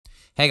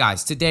Hey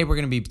guys, today we're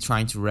going to be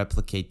trying to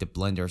replicate the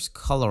Blender's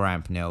color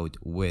ramp node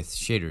with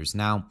shaders.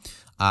 Now,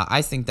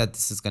 I think that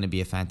this is going to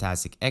be a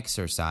fantastic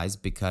exercise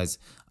because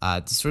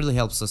this really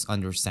helps us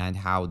understand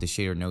how the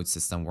shader node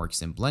system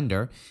works in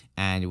Blender,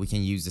 and we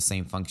can use the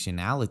same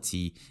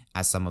functionality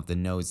as some of the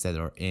nodes that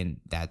are in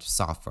that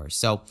software.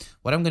 So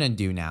what I'm going to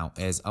do now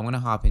is I'm going to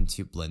hop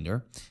into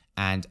Blender,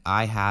 and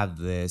I have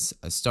this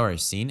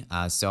storage scene.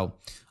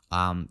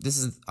 This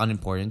is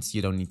unimportant,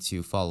 you don't need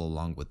to follow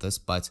along with this,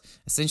 but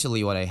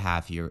essentially what I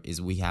have here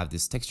is we have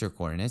this texture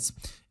coordinates.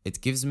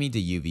 It gives me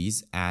the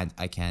UVs, and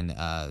I can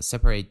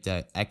separate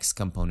the X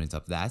component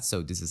of that.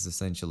 So this is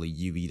essentially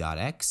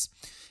UV.X,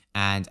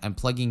 and I'm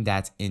plugging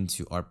that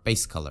into our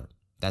base color.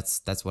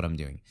 That's what I'm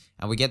doing,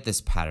 and we get this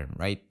pattern,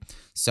 right?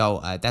 So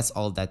that's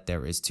all that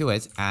there is to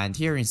it. And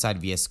here inside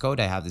VS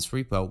Code I have this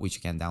repo which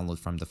you can download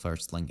from the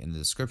first link in the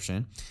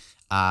description.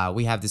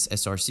 We have this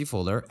src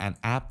folder, and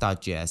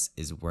app.js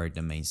is where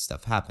the main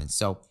stuff happens.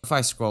 So if I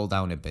scroll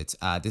down a bit,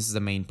 this is the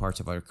main part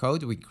of our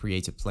code. We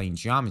create a plane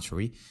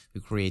geometry,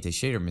 we create a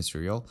shader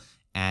material,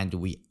 and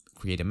we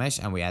create a mesh,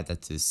 and we add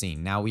that to the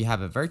scene. Now we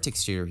have a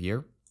vertex shader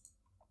here,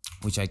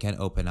 which I can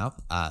open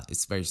up.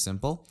 It's very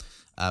simple.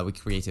 We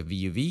create a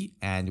VUV,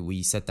 and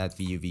we set that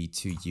VUV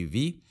to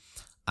UV.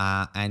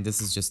 And this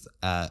is just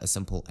a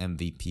simple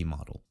MVP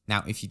model.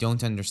 Now, if you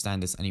don't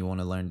understand this and you want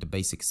to learn the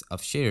basics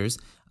of shaders,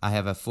 I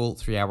have a full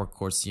 3-hour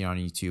course here on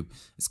YouTube.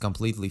 It's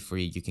completely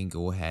free. You can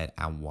go ahead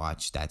and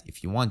watch that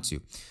if you want to.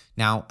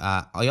 Now,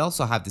 I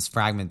also have this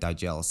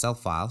fragment.glsl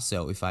file.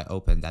 So if I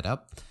open that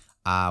up,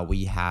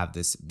 we have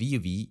this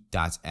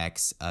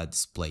vuv.x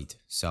displayed.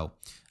 So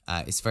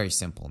it's very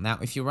simple. Now,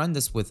 if you run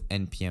this with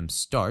npm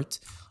start,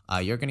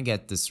 you're going to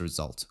get this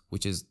result,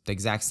 which is the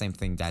exact same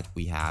thing that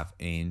we have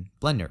in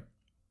Blender.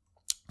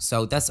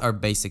 So that's our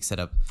basic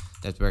setup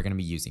that we're going to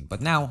be using.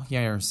 But now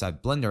here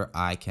inside Blender,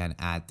 I can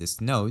add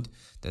this node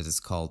that is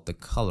called the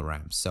color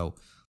ramp. So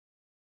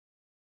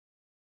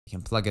you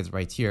can plug it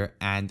right here.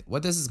 And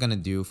what this is going to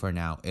do for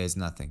now is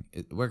nothing.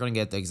 We're going to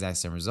get the exact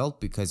same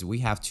result because we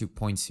have 2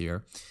 points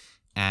here.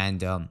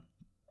 And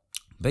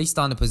based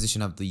on the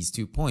position of these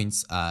 2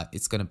 points,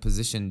 it's going to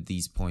position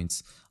these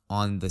points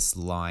on this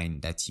line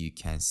that you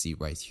can see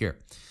right here.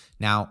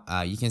 Now,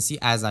 you can see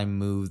as I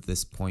move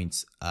this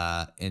point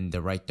in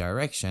the right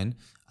direction,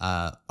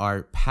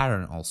 our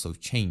pattern also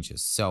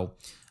changes. So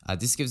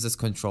this gives us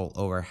control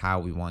over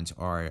how we want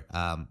our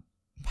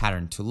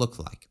pattern to look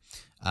like,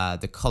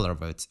 the color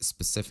of it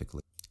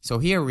specifically. So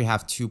here we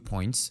have 2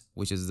 points,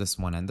 which is this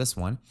one and this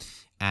one.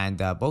 And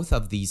both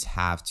of these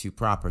have 2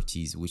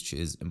 properties, which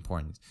is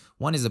important.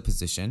 One is a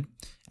position,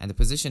 and the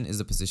position is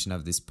the position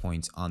of this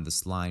point on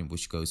this line,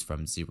 which goes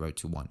from 0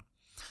 to 1.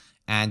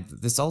 And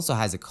this also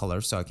has a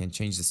color, so I can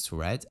change this to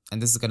red.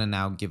 And this is going to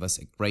now give us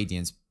a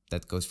gradient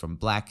that goes from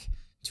black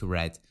to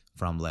red,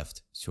 from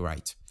left to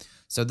right.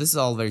 So this is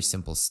all very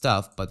simple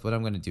stuff, but what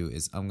I'm going to do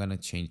is I'm going to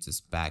change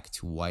this back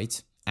to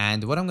white.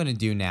 And what I'm going to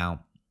do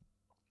now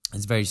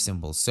is very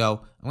simple.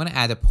 So I'm going to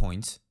add a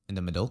point in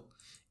the middle,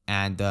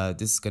 and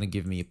this is going to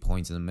give me a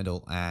point in the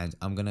middle, and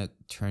I'm going to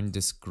turn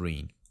this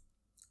green.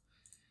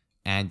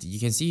 And you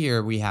can see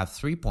here we have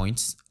 3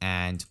 points,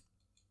 and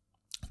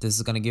this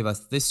is going to give us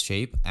this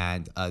shape,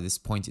 and this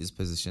point is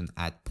positioned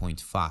at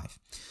 0.5.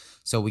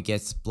 So we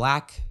get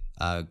black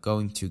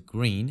going to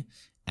green,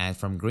 and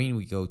from green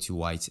we go to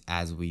white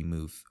as we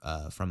move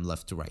from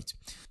left to right.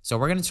 So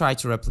we're going to try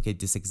to replicate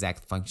this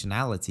exact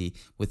functionality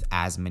with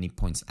as many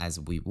points as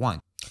we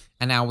want.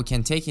 And now we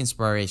can take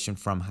inspiration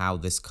from how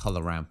this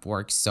color ramp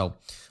works. So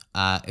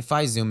if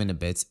I zoom in a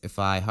bit, if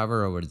I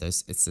hover over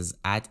this, it says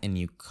add a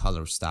new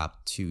color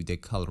stop to the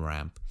color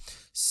ramp.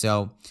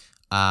 So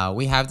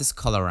we have this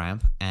color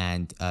ramp,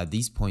 and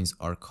these points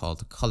are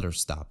called color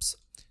stops.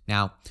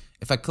 Now,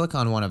 if I click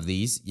on one of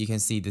these, you can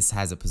see this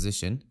has a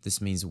position.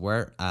 This means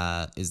where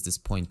is this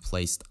point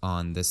placed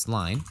on this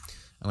line.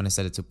 I'm going to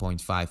set it to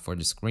 0.5 for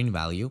the screen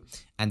value.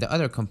 And the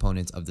other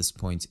component of this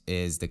point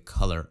is the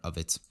color of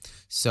it.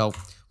 So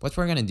what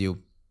we're going to do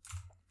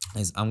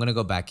is I'm going to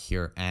go back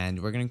here,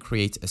 and we're going to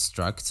create a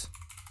struct,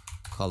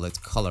 call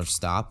it color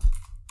stop.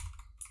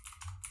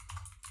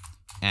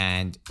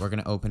 And we're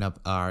going to open up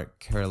our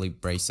curly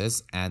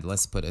braces, and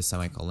let's put a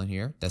semicolon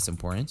here. That's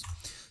important.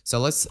 So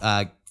let's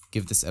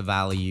give this a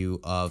value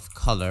of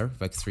color,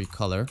 vec3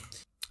 color.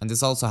 And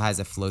this also has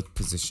a float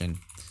position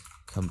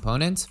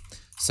component.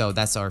 So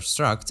that's our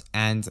struct.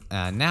 And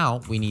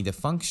now we need a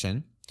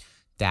function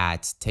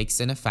that takes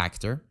in a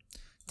factor,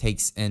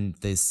 takes in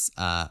this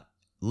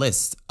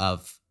list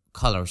of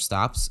color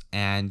stops,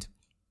 and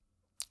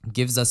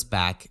gives us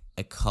back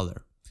a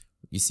color.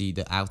 You see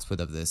the output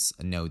of this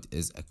node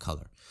is a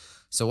color.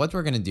 So what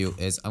we're going to do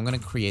is I'm going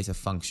to create a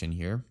function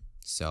here.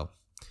 So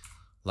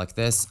like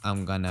this,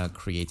 I'm going to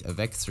create a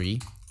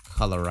vec3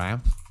 color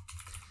ramp.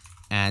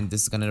 And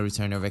this is going to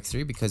return a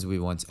vec3 because we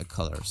want a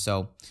color.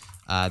 So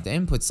the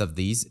inputs of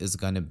these is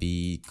going to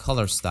be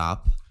color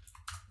stop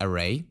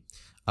array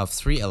of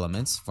 3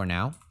 elements for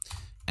now.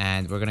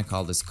 And we're going to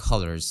call this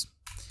colors.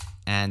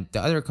 And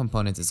the other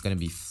component is going to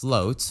be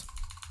float.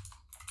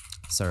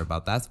 Sorry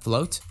about that.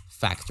 Float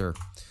factor.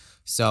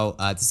 So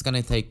this is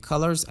gonna take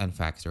colors and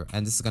factor,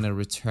 and this is gonna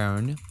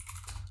return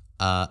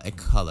a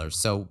color.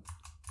 So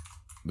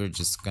we're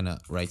just gonna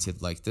write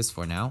it like this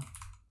for now.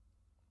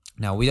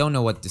 Now we don't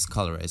know what this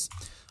color is.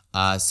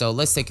 So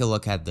let's take a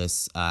look at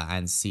this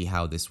and see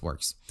how this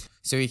works.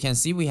 So you can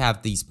see we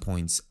have these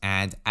points,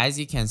 and as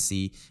you can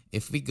see,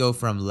 if we go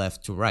from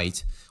left to right,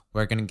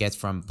 we're gonna get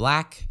from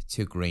black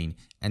to green,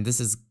 and this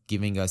is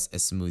giving us a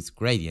smooth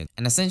gradient.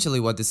 And essentially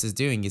what this is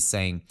doing is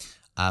saying,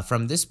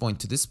 from this point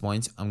to this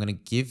point, I'm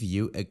gonna give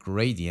you a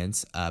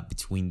gradient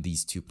between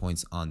these 2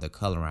 points on the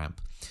color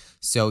ramp.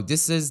 So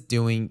this is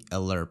doing a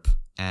lerp.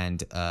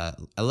 And a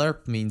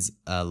lerp means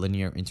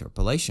linear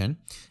interpolation,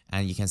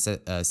 and you can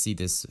see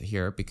this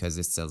here because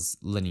it says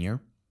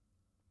linear,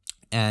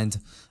 and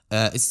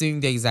it's doing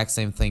the exact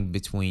same thing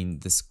between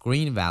this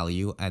green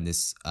value and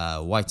this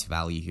white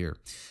value here.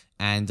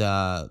 And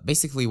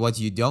basically what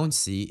you don't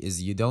see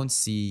is you don't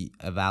see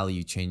a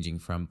value changing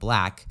from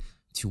black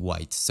to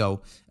white.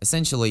 So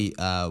essentially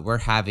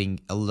we're having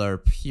a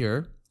lerp here,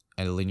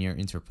 a linear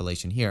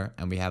interpolation here,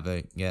 and we have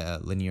a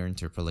linear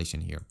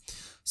interpolation here.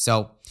 So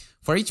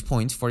for each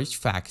point, for each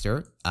factor,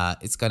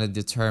 it's going to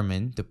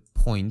determine the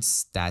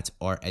points that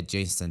are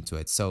adjacent to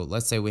it. So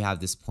let's say we have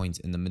this point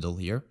in the middle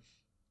here.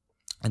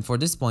 And for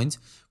this point,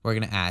 we're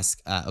going to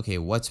ask, okay,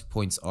 what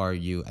points are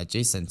you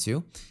adjacent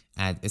to?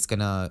 And it's going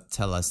to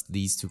tell us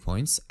these 2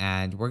 points.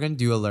 And we're going to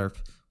do a lerp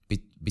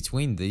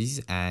between these.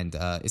 And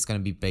it's going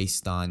to be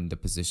based on the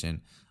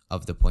position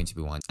of the point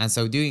we want. And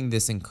so doing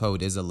this in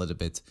code is a little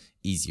bit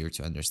easier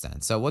to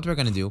understand. So what we're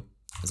going to do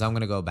is I'm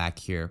going to go back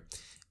here,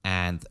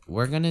 and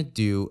we're going to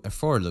do a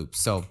for loop.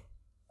 So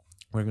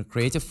we're going to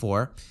create a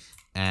for,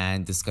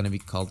 and this is going to be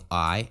called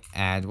I.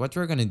 And what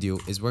we're going to do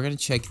is we're going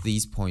to check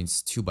these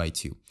points 2 by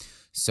 2.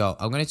 So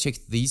I'm going to check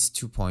these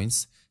 2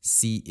 points,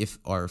 see if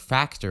our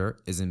factor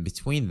is in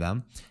between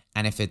them.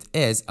 And if it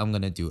is, I'm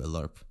going to do a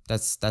lerp.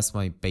 That's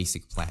my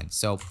basic plan.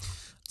 So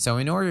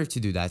in order to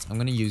do that, I'm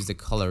going to use the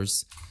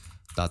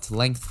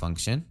colors.length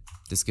function.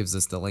 This gives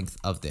us the length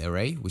of the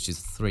array, which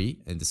is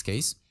 3 in this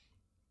case.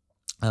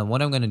 And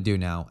what I'm going to do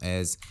now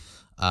is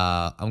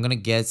I'm going to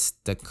get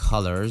the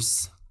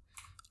colors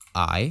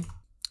I,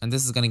 and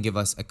this is going to give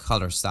us a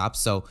color stop.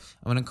 So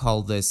I'm going to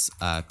call this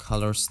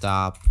color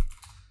stop,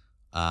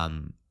 I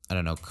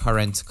don't know,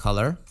 current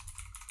color.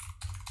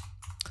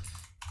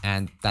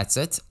 And that's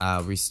it.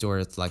 We store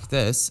it like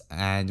this.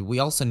 And we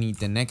also need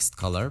the next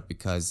color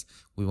because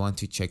we want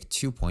to check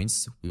 2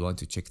 points. We want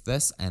to check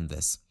this and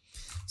this.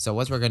 So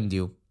what we're going to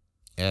do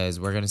is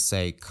we're going to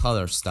say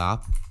color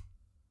stop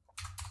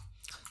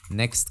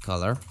next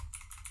color,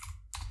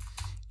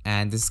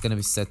 and this is going to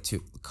be set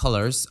to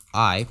colors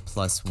I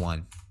plus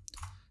 1.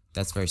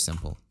 That's very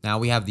simple. Now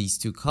we have these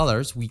 2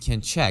 colors. We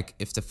can check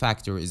if the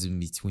factor is in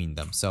between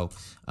them. So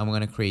I'm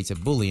going to create a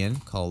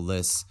boolean, call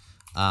this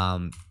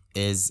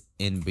is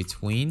in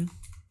between.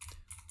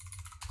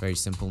 Very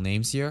simple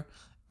names here.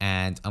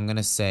 And I'm going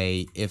to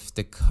say if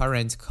the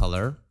current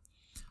color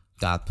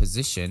dot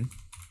position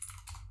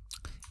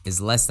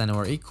is less than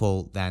or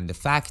equal than the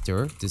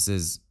factor, this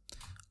is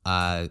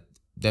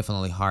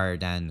definitely higher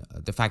than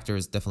the factor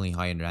is definitely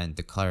higher than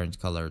the current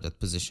color dot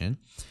position,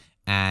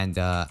 and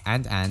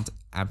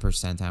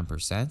ampersand,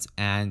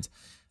 and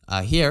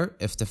here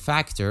if the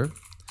factor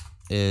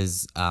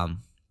is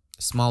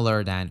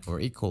smaller than or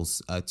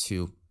equals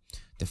to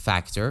the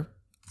factor,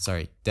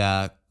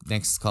 the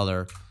next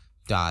color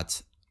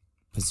dot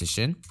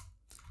position,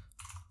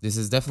 this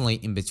is definitely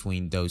in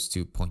between those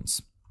 2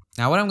 points.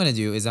 Now what I'm going to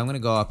do is I'm going to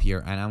go up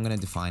here and I'm going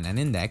to define an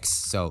index.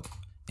 So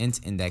int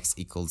index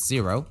equals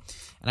 0,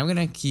 and I'm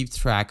going to keep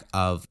track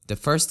of the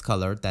first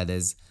color that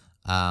is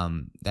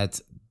that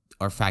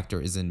our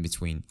factor is in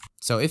between.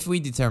 So if we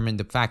determine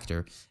the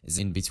factor is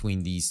in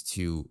between these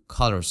 2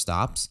 color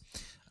stops,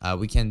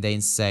 we can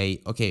then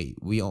say, okay,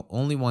 we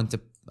only want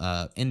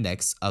the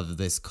index of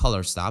this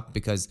color stop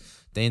because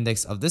the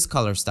index of this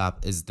color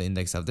stop is the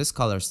index of this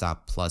color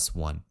stop plus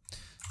 1.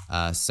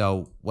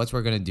 So what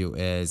we're going to do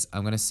is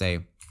I'm going to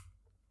say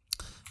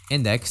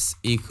index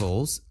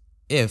equals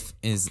if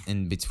is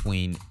in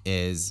between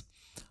is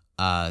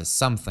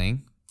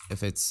something.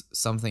 If it's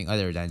something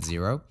other than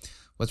 0,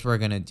 what we're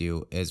going to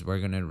do is we're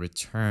going to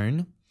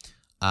return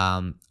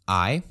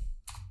I.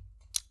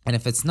 And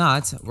if it's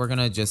not, we're going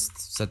to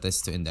just set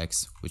this to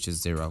index, which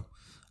is 0.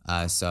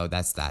 So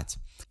that's that.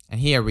 And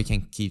here we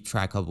can keep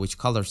track of which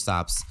color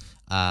stops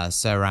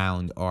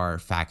surround our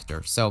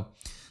factor. So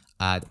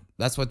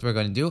that's what we're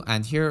going to do.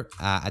 And here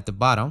at the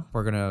bottom,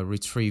 we're going to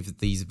retrieve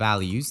these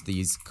values,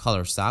 these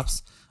color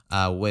stops,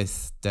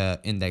 with the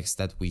index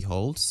that we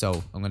hold.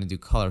 So I'm going to do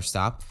color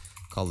stop,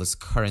 call this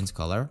current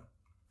color,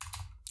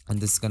 and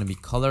this is going to be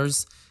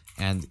colors.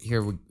 And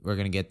here we're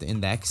going to get the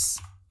index,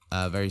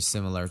 very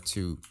similar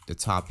to the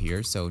top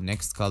here. So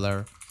next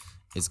color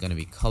is going to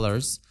be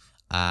colors,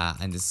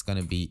 and this is going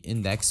to be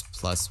index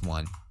plus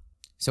 1.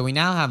 So we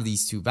now have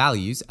these 2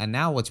 values, and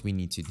now what we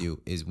need to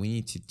do is we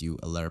need to do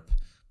a lerp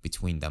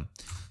between them.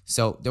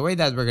 So the way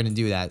that we're going to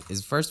do that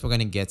is first we're going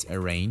to get a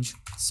range.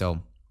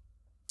 So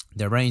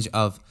the range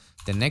of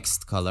the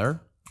next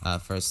color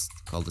First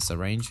call this a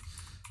range.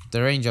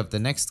 The range of the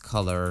next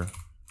color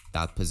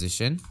dot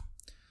position,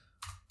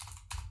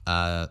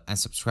 and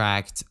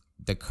subtract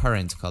the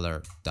current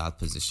color dot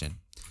position.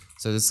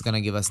 So this is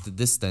gonna give us the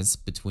distance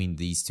between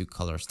these two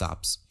color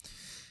stops,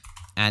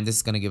 and this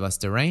is gonna give us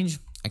the range.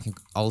 I can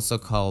also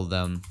call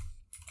them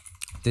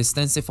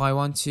distance if I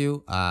want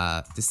to.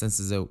 Distance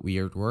is a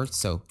weird word,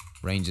 so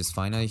range is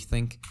fine, I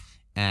think.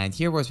 And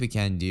here what we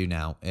can do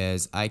now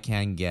is I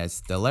can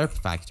get the lerp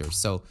factor.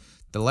 So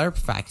the lerp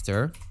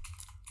factor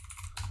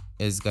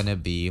is gonna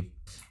be,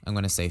 I'm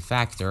gonna say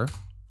factor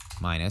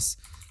minus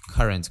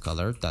current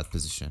color dot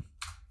position.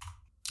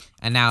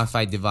 And now if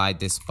I divide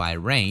this by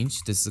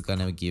range, this is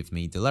gonna give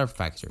me the lerp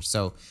factor.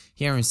 So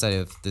here instead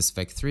of this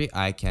vec3,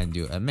 I can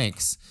do a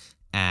mix,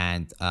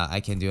 and I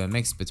can do a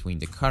mix between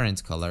the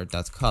current color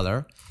dot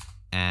color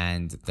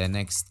and the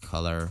next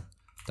color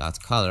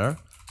dot color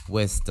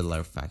with the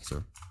lerp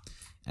factor.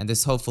 And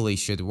this hopefully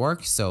should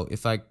work. So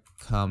if I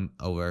come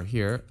over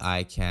here,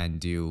 I can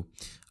do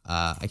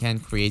I can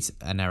create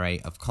an array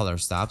of color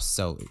stops.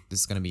 So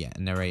this is going to be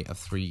an array of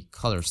 3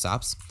 color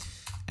stops,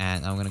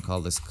 and I'm going to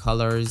call this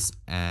colors,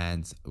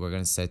 and we're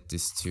going to set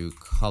this to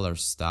color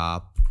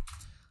stop,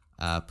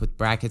 put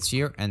brackets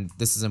here, and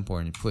this is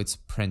important, put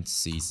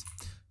parentheses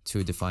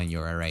to define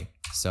your array.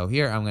 So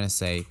here I'm going to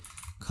say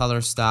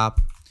color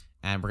stop,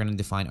 and we're going to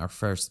define our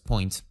first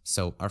point.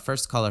 So our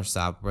first color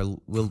stop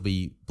will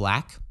be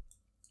black,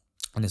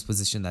 and it's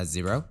positioned at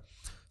 0.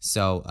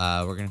 So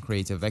we're going to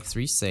create a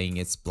vec3 saying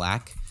it's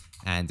black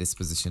and this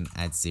position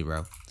at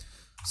 0.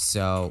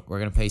 So we're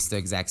going to paste the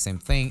exact same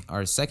thing.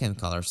 Our second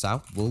color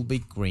stop will be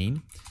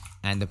green,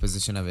 and the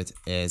position of it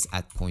is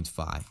at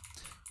 0.5.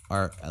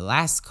 Our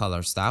last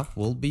color stop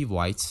will be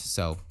white,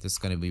 so this is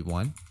going to be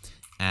 1,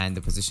 and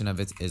the position of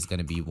it is going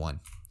to be 1.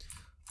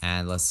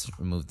 And let's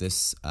remove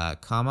this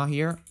comma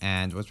here,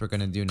 and what we're going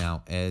to do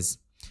now is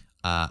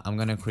I'm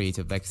going to create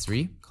a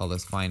vec3 called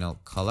this final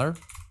color,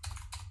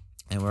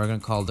 and we're going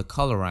to call the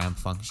color ramp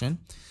function.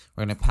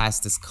 We're going to pass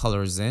this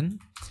colors in,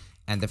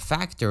 and the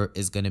factor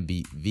is going to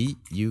be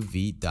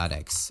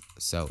vuv.x,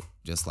 so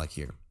just like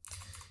here.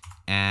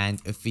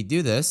 And if we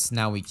do this,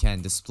 now we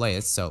can display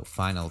it. So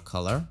final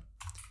color.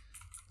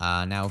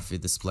 Now if we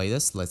display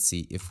this, let's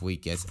see if we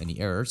get any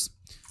errors.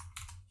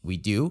 We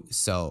do.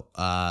 So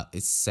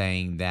it's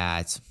saying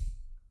that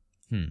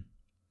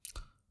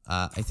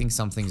I think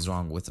something's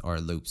wrong with our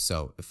loop.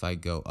 So if I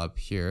go up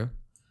here,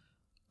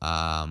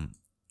 I'm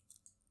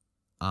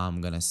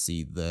gonna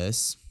see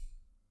this.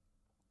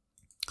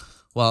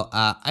 Well,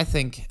 I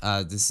think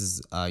this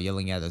is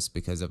yelling at us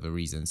because of a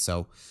reason.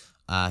 So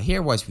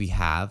here what we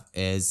have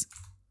is,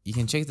 you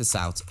can check this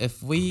out.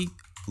 If we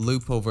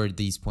loop over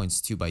these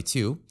points 2 by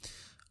 2,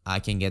 I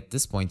can get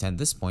this point and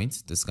this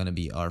point. This is going to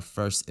be our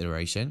first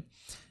iteration.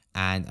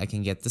 And I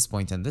can get this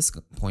point and this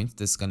point.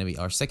 This is going to be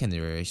our second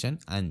iteration.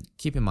 And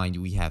keep in mind,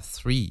 we have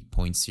 3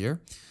 points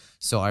here.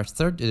 So our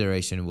third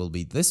iteration will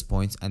be this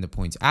point and the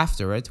point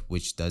after it,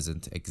 which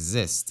doesn't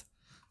exist.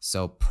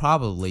 So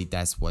probably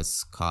that's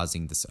what's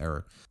causing this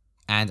error.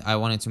 And I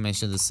wanted to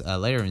mention this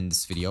later in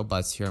this video,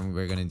 but here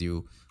we're going to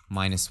do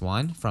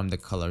 -1 from the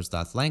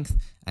colors.length,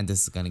 and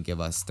this is going to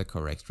give us the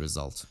correct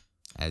result,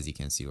 as you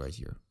can see right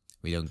here.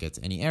 We don't get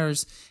any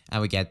errors,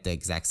 and we get the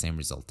exact same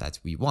result that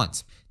we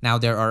want. Now,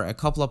 there are a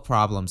couple of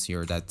problems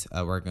here that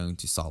we're going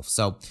to solve.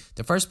 So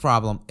the first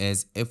problem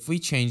is, if we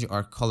change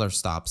our color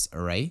stops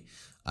array,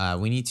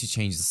 we need to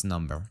change this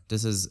number.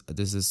 This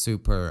is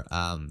super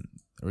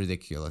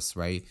ridiculous,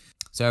 right?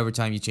 So every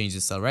time you change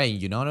this array,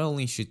 you not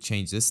only should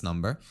change this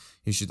number,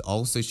 you should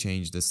also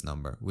change this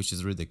number, which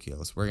is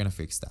ridiculous. We're gonna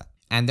fix that.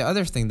 And the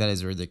other thing that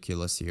is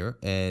ridiculous here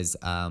is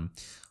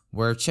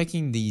we're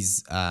checking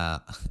these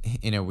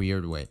in a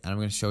weird way, and I'm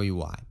gonna show you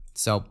why.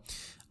 So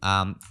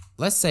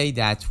let's say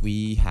that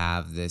we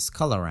have this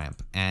color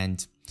ramp, and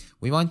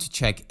we want to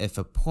check if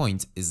a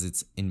point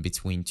is in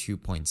between 2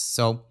 points.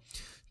 So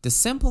the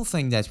simple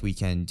thing that we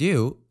can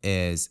do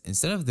is,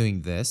 instead of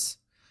doing this,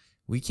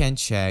 we can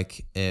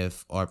check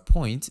if our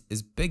point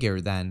is bigger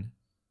than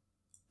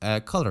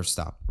a color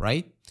stop,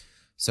 right?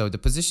 So the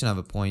position of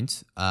a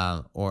point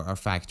or our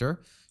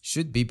factor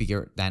should be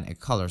bigger than a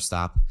color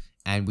stop,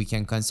 and we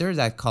can consider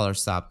that color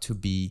stop to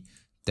be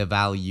the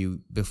value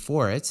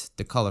before it,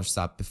 the color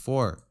stop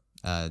before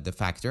the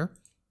factor.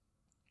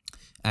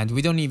 And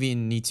we don't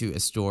even need to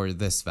store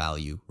this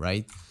value,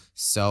 right?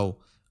 So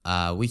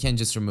we can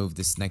just remove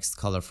this next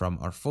color from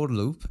our for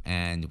loop,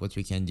 and what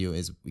we can do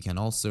is we can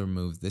also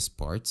remove this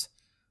part,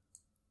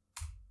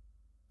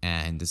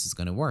 and this is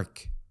gonna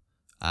work.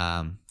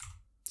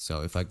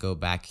 So if I go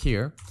back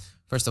here,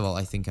 first of all,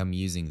 I think I'm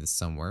using this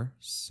somewhere.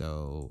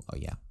 So, oh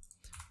yeah,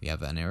 we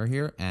have an error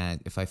here,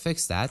 and if I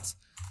fix that,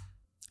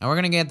 and we're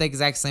gonna get the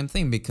exact same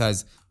thing,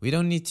 because we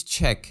don't need to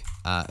check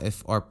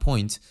if our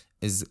point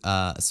is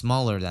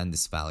smaller than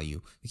this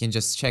value. We can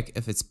just check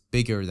if it's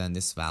bigger than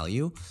this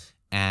value,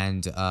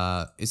 and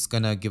it's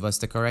gonna give us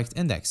the correct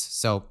index.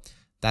 So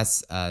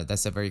that's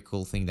a very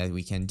cool thing that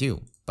we can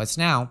do. But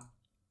now,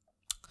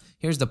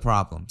 here's the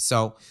problem.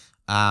 So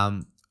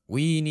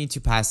we need to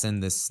pass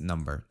in this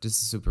number.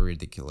 This is super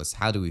ridiculous.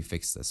 How do we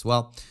fix this?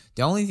 Well,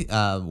 the only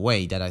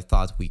way that I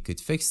thought we could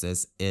fix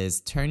this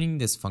is turning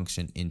this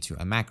function into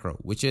a macro,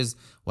 which is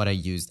what I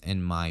used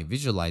in my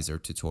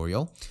visualizer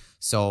tutorial.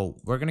 So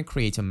we're going to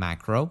create a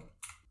macro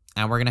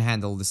and we're going to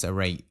handle this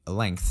array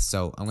length.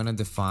 So I'm going to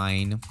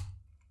define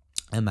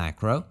a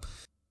macro,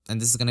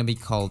 and this is going to be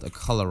called a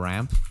color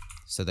ramp.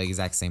 So the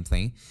exact same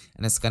thing.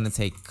 And it's going to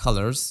take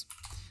colors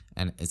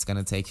and it's going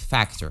to take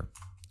factor.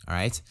 All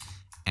right.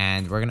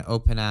 And we're going to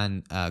open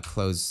and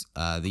close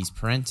these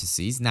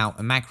parentheses. Now,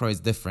 a macro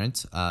is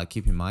different.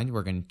 Keep in mind,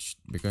 we're going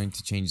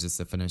to change this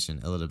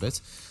definition a little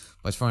bit.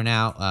 But for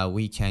now,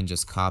 we can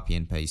just copy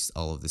and paste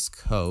all of this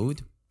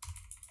code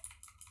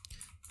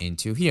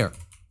into here.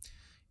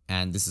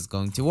 And this is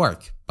going to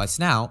work. But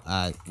now,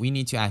 we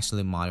need to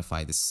actually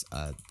modify this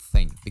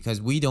thing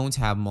because we don't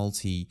have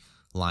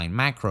multi-line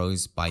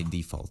macros by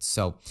default.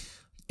 So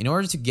in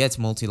order to get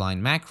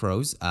multi-line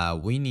macros,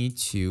 we need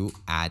to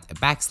add a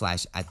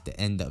backslash at the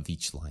end of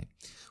each line,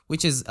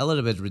 which is a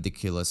little bit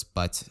ridiculous,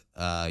 but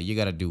you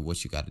gotta do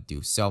what you gotta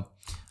do. So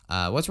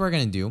what we're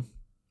gonna do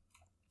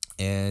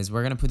is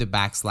we're gonna put a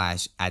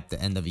backslash at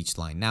the end of each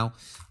line. Now,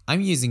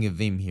 I'm using a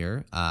Vim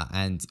here,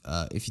 and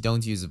if you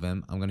don't use a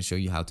Vim, I'm gonna show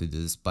you how to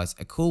do this. But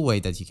a cool way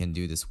that you can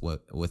do this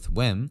with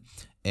Vim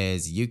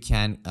is you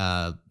can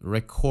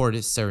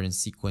record certain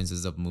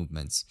sequences of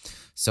movements.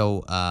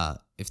 So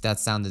if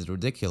that sounded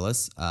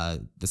ridiculous,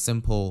 the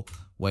simple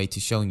way to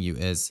showing you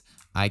is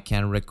I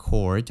can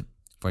record,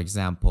 for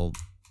example,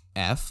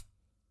 F,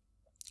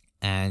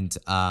 and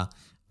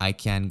I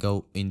can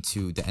go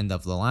into the end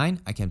of the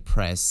line. I can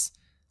press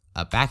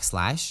a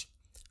backslash.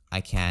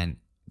 I can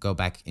go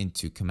back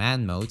into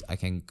command mode. I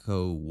can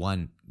go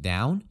one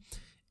down,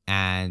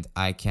 and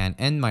I can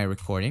end my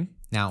recording.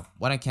 Now,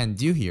 what I can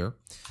do here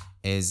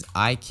is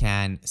I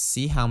can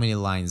see how many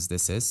lines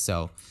this is.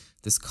 So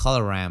this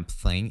color ramp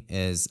thing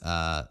is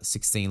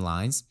 16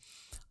 lines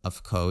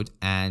of code,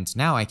 and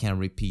now I can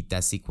repeat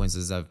that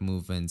sequences of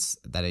movements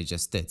that I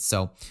just did.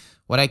 So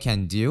what I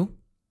can do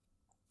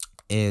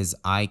is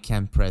I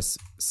can press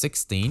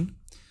 16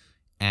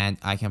 and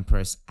I can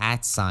press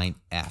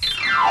 @F,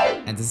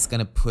 and this is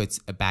gonna put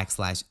a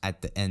backslash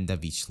at the end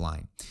of each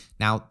line.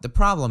 Now the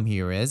problem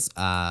here is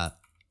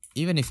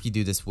even if you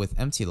do this with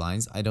empty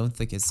lines, I don't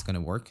think it's gonna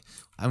work.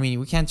 I mean,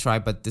 we can try,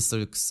 but this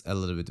looks a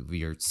little bit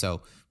weird.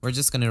 So we're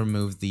just gonna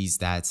remove these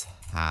that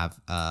have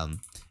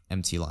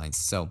empty lines.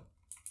 So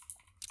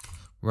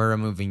we're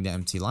removing the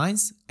empty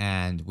lines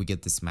and we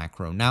get this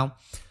macro. Now,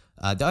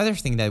 the other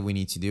thing that we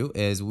need to do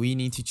is we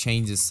need to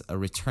change this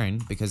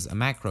return because a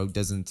macro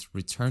doesn't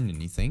return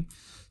anything.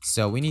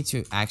 So we need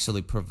to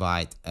actually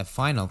provide a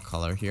final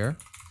color here.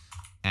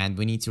 And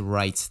we need to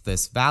write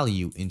this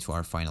value into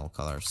our final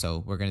color.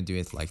 So we're going to do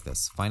it like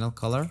this. Final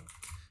color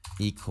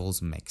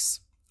equals mix.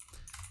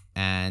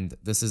 And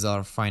this is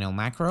our final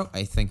macro.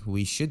 I think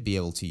we should be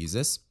able to use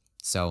this.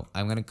 So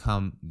I'm going to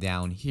come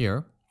down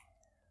here.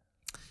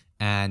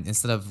 And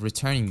instead of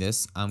returning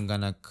this, I'm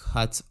going to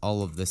cut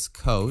all of this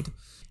code.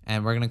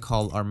 And we're going to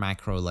call our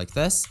macro like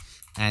this.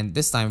 And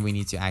this time we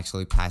need to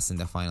actually pass in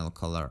the final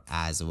color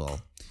as well.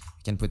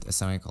 We can put a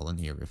semicolon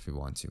here if we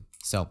want to.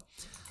 So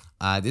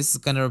this is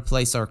going to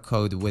replace our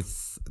code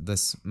with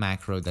this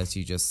macro that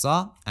you just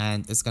saw,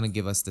 and it's going to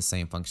give us the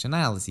same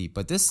functionality,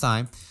 but this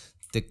time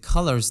the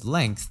color's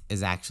length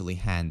is actually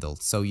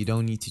handled, so you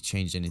don't need to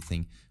change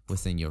anything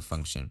within your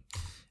function.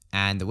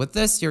 And with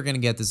this, you're going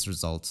to get this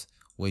result,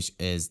 which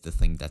is the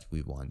thing that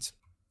we want.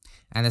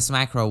 And this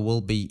macro will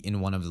be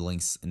in one of the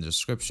links in the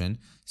description,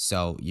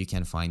 so you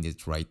can find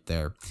it right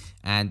there.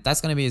 And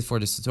that's going to be it for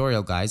this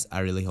tutorial, guys.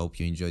 I really hope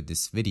you enjoyed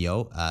this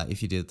video.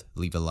 If you did,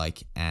 leave a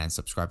like and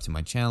subscribe to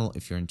my channel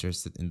if you're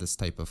interested in this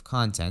type of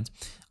content.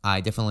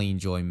 I definitely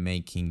enjoy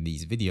making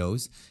these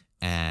videos,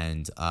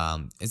 and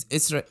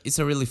it's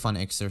a really fun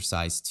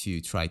exercise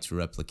to try to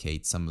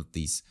replicate some of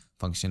these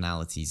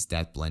functionalities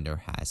that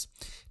Blender has.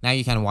 Now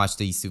you can watch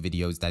these two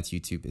videos that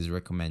YouTube is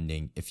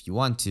recommending if you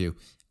want to.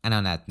 And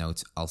on that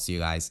note, I'll see you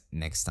guys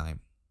next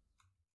time.